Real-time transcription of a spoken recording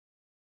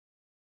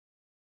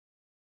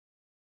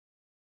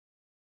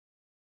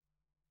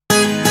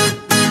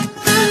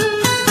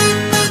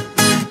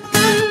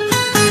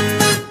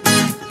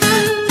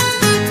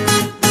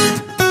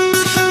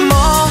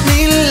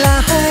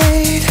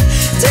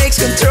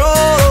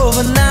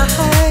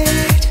overnight.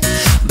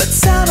 But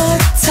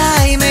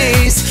summertime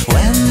is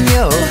when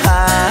you're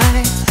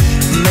high,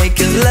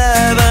 making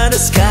love in the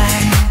sky.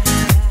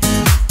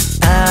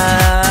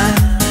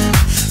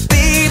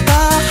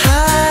 People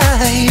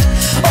hide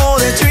all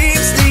their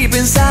dreams deep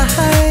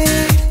inside.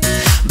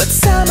 But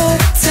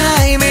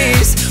summertime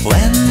is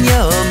when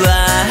you're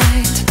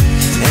blind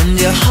and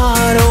your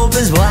heart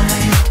opens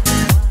wide.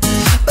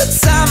 But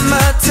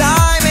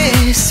summertime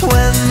is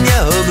when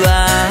you're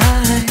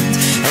blind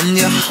and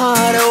your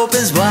heart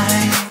opens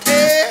wide.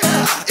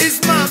 Yeah, it's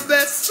my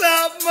best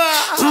summer.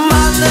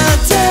 Mother